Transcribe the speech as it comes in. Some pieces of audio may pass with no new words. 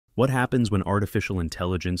What happens when artificial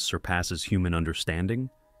intelligence surpasses human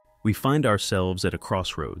understanding? We find ourselves at a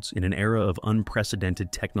crossroads in an era of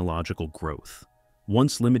unprecedented technological growth.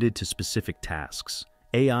 Once limited to specific tasks,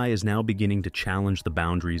 AI is now beginning to challenge the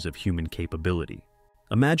boundaries of human capability.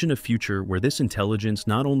 Imagine a future where this intelligence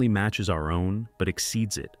not only matches our own, but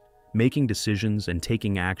exceeds it, making decisions and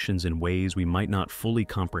taking actions in ways we might not fully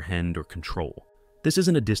comprehend or control. This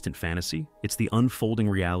isn't a distant fantasy, it's the unfolding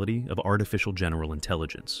reality of artificial general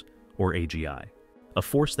intelligence, or AGI, a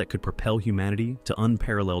force that could propel humanity to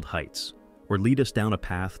unparalleled heights, or lead us down a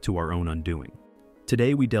path to our own undoing.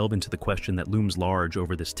 Today we delve into the question that looms large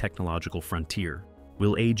over this technological frontier.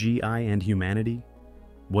 Will AGI end humanity?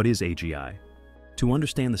 What is AGI? To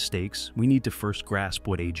understand the stakes, we need to first grasp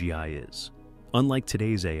what AGI is. Unlike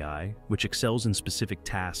today's AI, which excels in specific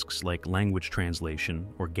tasks like language translation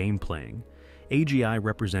or game playing, AGI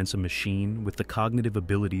represents a machine with the cognitive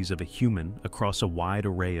abilities of a human across a wide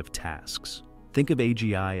array of tasks. Think of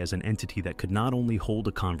AGI as an entity that could not only hold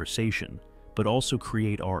a conversation, but also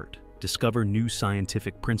create art, discover new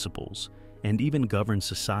scientific principles, and even govern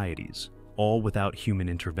societies, all without human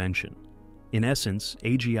intervention. In essence,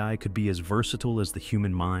 AGI could be as versatile as the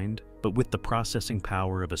human mind, but with the processing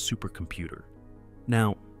power of a supercomputer.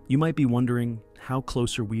 Now, you might be wondering, how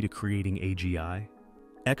close are we to creating AGI?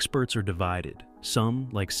 Experts are divided. Some,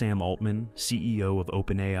 like Sam Altman, CEO of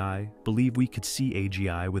OpenAI, believe we could see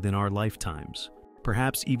AGI within our lifetimes,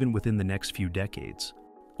 perhaps even within the next few decades.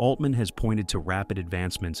 Altman has pointed to rapid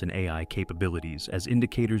advancements in AI capabilities as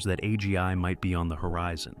indicators that AGI might be on the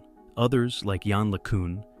horizon. Others, like Yann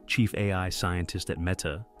LeCun, chief AI scientist at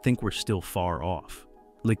Meta, think we're still far off.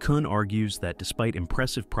 LeCun argues that despite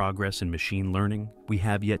impressive progress in machine learning, we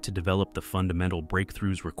have yet to develop the fundamental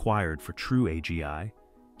breakthroughs required for true AGI.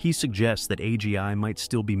 He suggests that AGI might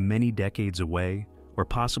still be many decades away, or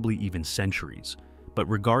possibly even centuries, but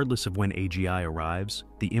regardless of when AGI arrives,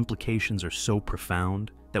 the implications are so profound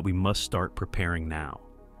that we must start preparing now.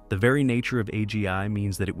 The very nature of AGI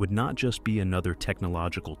means that it would not just be another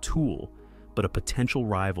technological tool, but a potential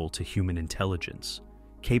rival to human intelligence,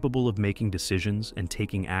 capable of making decisions and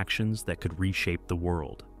taking actions that could reshape the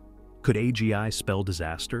world. Could AGI spell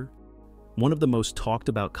disaster? One of the most talked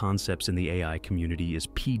about concepts in the AI community is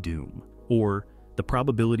P-doom, or the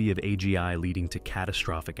probability of AGI leading to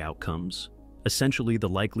catastrophic outcomes, essentially the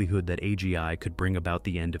likelihood that AGI could bring about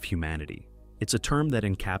the end of humanity. It's a term that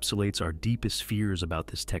encapsulates our deepest fears about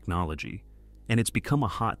this technology, and it's become a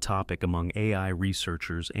hot topic among AI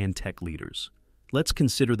researchers and tech leaders. Let's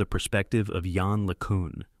consider the perspective of Yann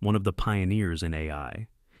LeCun, one of the pioneers in AI.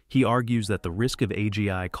 He argues that the risk of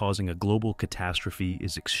AGI causing a global catastrophe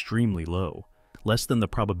is extremely low, less than the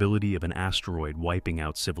probability of an asteroid wiping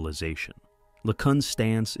out civilization. LeCun's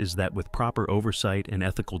stance is that with proper oversight and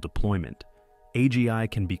ethical deployment,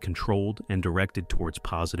 AGI can be controlled and directed towards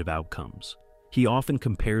positive outcomes. He often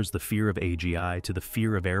compares the fear of AGI to the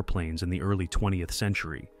fear of airplanes in the early 20th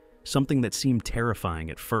century, something that seemed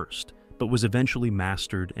terrifying at first, but was eventually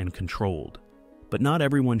mastered and controlled. But not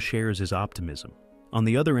everyone shares his optimism. On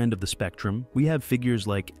the other end of the spectrum, we have figures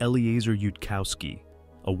like Eliezer Yudkowsky,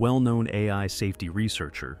 a well-known AI safety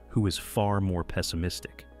researcher who is far more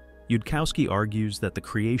pessimistic. Yudkowsky argues that the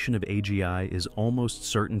creation of AGI is almost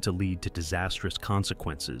certain to lead to disastrous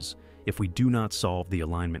consequences if we do not solve the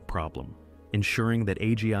alignment problem, ensuring that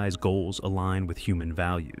AGI's goals align with human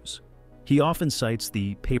values. He often cites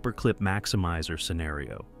the paperclip maximizer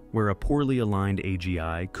scenario, where a poorly aligned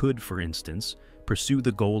AGI could, for instance, pursue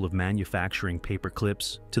the goal of manufacturing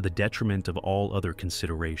paperclips to the detriment of all other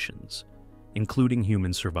considerations, including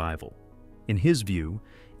human survival. In his view,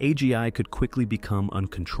 AGI could quickly become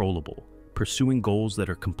uncontrollable, pursuing goals that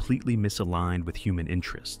are completely misaligned with human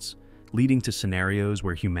interests, leading to scenarios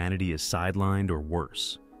where humanity is sidelined or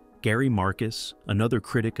worse. Gary Marcus, another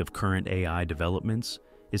critic of current AI developments,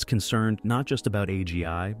 is concerned not just about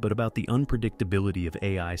AGI, but about the unpredictability of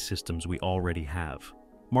AI systems we already have.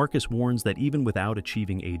 Marcus warns that even without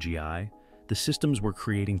achieving AGI, the systems we're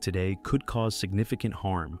creating today could cause significant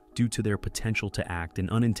harm due to their potential to act in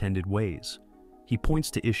unintended ways. He points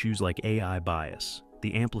to issues like AI bias,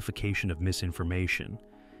 the amplification of misinformation,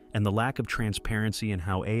 and the lack of transparency in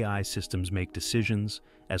how AI systems make decisions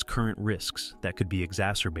as current risks that could be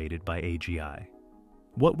exacerbated by AGI.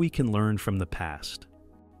 What we can learn from the past.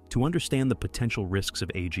 To understand the potential risks of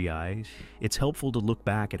AGI, it's helpful to look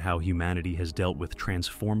back at how humanity has dealt with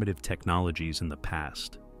transformative technologies in the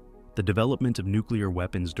past. The development of nuclear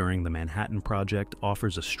weapons during the Manhattan Project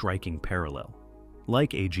offers a striking parallel. Like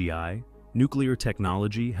AGI, nuclear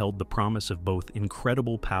technology held the promise of both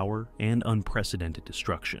incredible power and unprecedented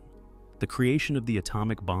destruction. The creation of the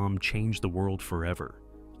atomic bomb changed the world forever,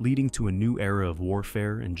 leading to a new era of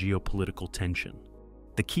warfare and geopolitical tension.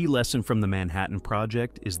 The key lesson from the Manhattan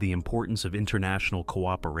Project is the importance of international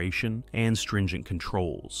cooperation and stringent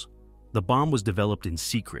controls. The bomb was developed in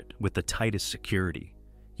secret with the tightest security,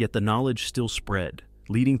 yet the knowledge still spread,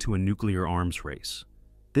 leading to a nuclear arms race.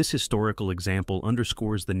 This historical example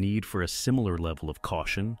underscores the need for a similar level of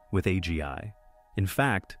caution with AGI. In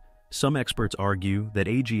fact, some experts argue that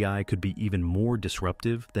AGI could be even more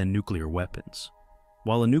disruptive than nuclear weapons.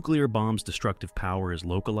 While a nuclear bomb's destructive power is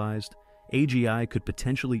localized, AGI could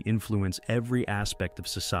potentially influence every aspect of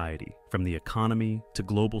society, from the economy to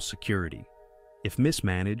global security. If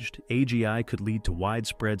mismanaged, AGI could lead to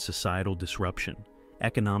widespread societal disruption,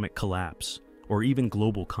 economic collapse, or even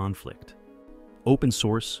global conflict. Open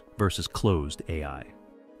source versus closed AI.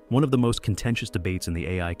 One of the most contentious debates in the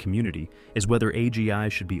AI community is whether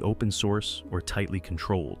AGI should be open source or tightly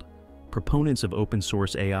controlled. Proponents of open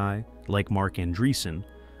source AI, like Mark Andreessen,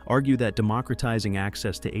 argue that democratizing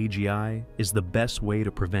access to AGI is the best way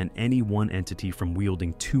to prevent any one entity from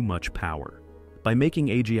wielding too much power. By making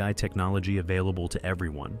AGI technology available to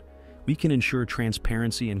everyone, we can ensure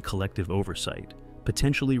transparency and collective oversight,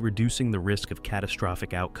 potentially reducing the risk of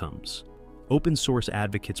catastrophic outcomes. Open source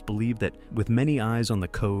advocates believe that with many eyes on the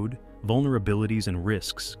code, vulnerabilities and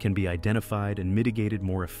risks can be identified and mitigated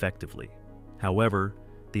more effectively. However,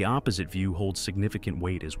 the opposite view holds significant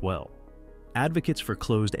weight as well. Advocates for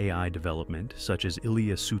closed AI development, such as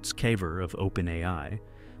Ilya Sutskever of OpenAI,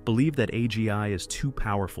 believe that AGI is too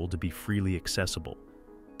powerful to be freely accessible.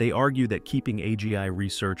 They argue that keeping AGI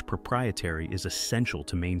research proprietary is essential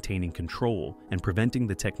to maintaining control and preventing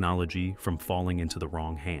the technology from falling into the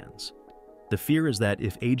wrong hands. The fear is that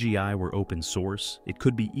if AGI were open source, it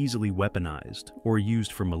could be easily weaponized or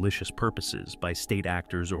used for malicious purposes by state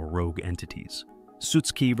actors or rogue entities.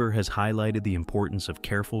 Sutskever has highlighted the importance of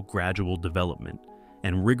careful, gradual development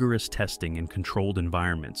and rigorous testing in controlled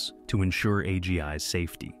environments to ensure AGI's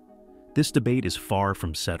safety. This debate is far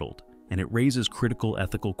from settled, and it raises critical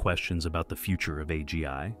ethical questions about the future of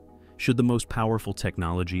AGI. Should the most powerful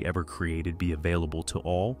technology ever created be available to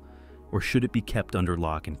all, or should it be kept under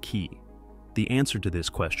lock and key? The answer to this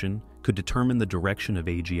question could determine the direction of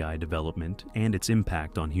AGI development and its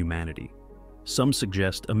impact on humanity. Some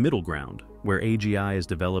suggest a middle ground, where AGI is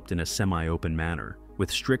developed in a semi-open manner,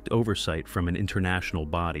 with strict oversight from an international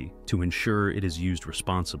body to ensure it is used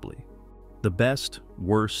responsibly. The best,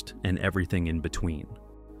 worst, and everything in between.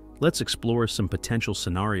 Let's explore some potential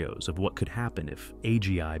scenarios of what could happen if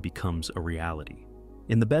AGI becomes a reality.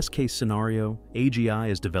 In the best-case scenario, AGI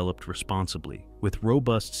is developed responsibly, with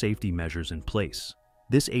robust safety measures in place.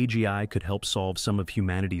 This AGI could help solve some of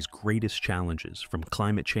humanity's greatest challenges, from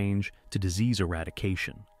climate change to disease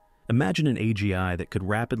eradication. Imagine an AGI that could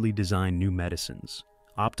rapidly design new medicines,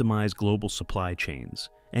 optimize global supply chains,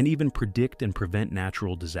 and even predict and prevent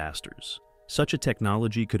natural disasters. Such a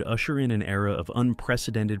technology could usher in an era of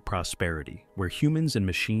unprecedented prosperity, where humans and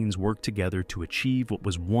machines work together to achieve what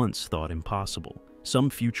was once thought impossible. Some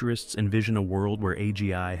futurists envision a world where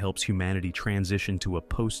AGI helps humanity transition to a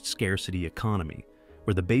post-scarcity economy,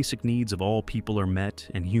 where the basic needs of all people are met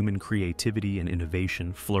and human creativity and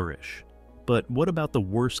innovation flourish. But what about the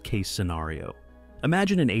worst-case scenario?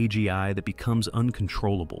 Imagine an AGI that becomes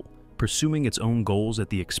uncontrollable, pursuing its own goals at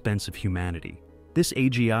the expense of humanity. This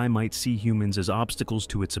AGI might see humans as obstacles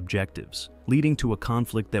to its objectives, leading to a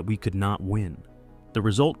conflict that we could not win. The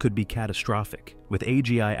result could be catastrophic, with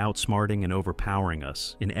AGI outsmarting and overpowering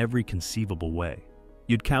us in every conceivable way.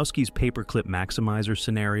 Yudkowsky's paperclip maximizer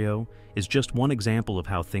scenario is just one example of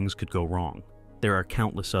how things could go wrong. There are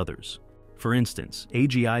countless others. For instance,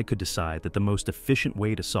 AGI could decide that the most efficient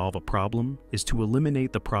way to solve a problem is to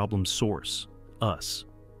eliminate the problem's source, us.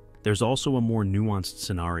 There's also a more nuanced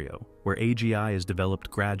scenario, where AGI is developed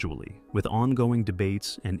gradually, with ongoing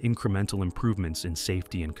debates and incremental improvements in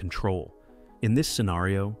safety and control. In this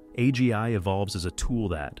scenario, AGI evolves as a tool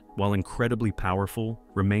that, while incredibly powerful,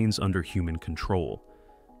 remains under human control.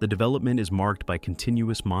 The development is marked by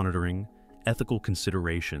continuous monitoring, ethical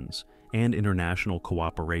considerations, and international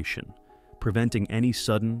cooperation, preventing any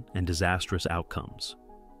sudden and disastrous outcomes.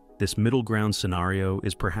 This middle ground scenario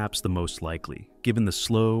is perhaps the most likely, given the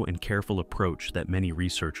slow and careful approach that many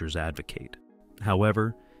researchers advocate.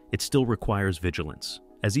 However, it still requires vigilance,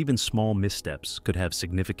 as even small missteps could have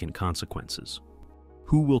significant consequences.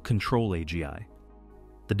 Who will control AGI?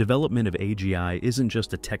 The development of AGI isn't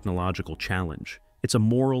just a technological challenge, it's a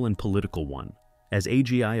moral and political one. As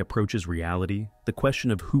AGI approaches reality, the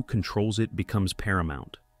question of who controls it becomes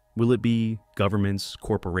paramount. Will it be governments,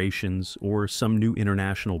 corporations, or some new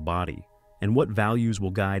international body? And what values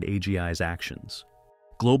will guide AGI's actions?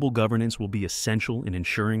 Global governance will be essential in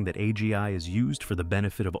ensuring that AGI is used for the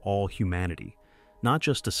benefit of all humanity, not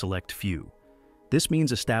just a select few. This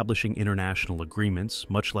means establishing international agreements,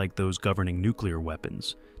 much like those governing nuclear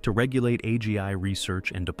weapons, to regulate AGI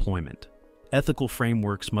research and deployment. Ethical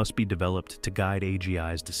frameworks must be developed to guide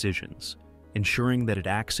AGI's decisions, ensuring that it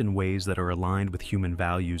acts in ways that are aligned with human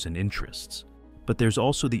values and interests. But there's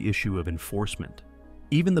also the issue of enforcement.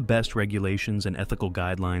 Even the best regulations and ethical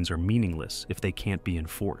guidelines are meaningless if they can't be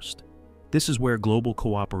enforced. This is where global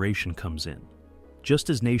cooperation comes in. Just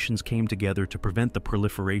as nations came together to prevent the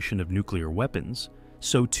proliferation of nuclear weapons,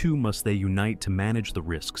 so too must they unite to manage the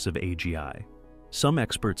risks of AGI. Some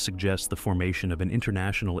experts suggest the formation of an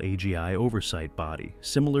international AGI oversight body,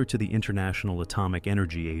 similar to the International Atomic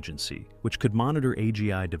Energy Agency, which could monitor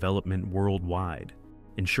AGI development worldwide,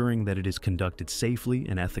 ensuring that it is conducted safely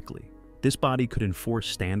and ethically. This body could enforce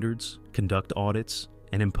standards, conduct audits,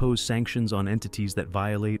 and impose sanctions on entities that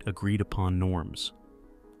violate agreed-upon norms.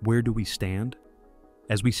 Where do we stand?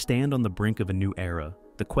 As we stand on the brink of a new era,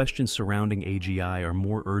 the questions surrounding AGI are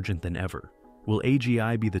more urgent than ever. Will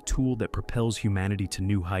AGI be the tool that propels humanity to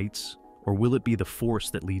new heights, or will it be the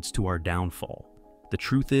force that leads to our downfall? The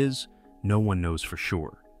truth is, no one knows for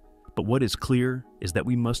sure. But what is clear is that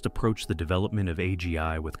we must approach the development of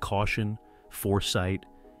AGI with caution, foresight,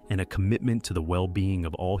 and a commitment to the well-being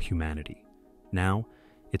of all humanity. Now,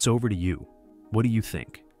 it's over to you. What do you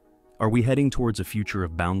think? Are we heading towards a future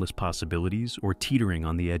of boundless possibilities or teetering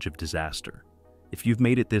on the edge of disaster? If you've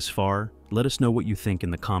made it this far, let us know what you think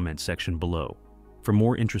in the comments section below. For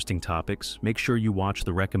more interesting topics, make sure you watch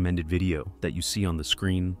the recommended video that you see on the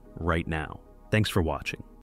screen right now. Thanks for watching.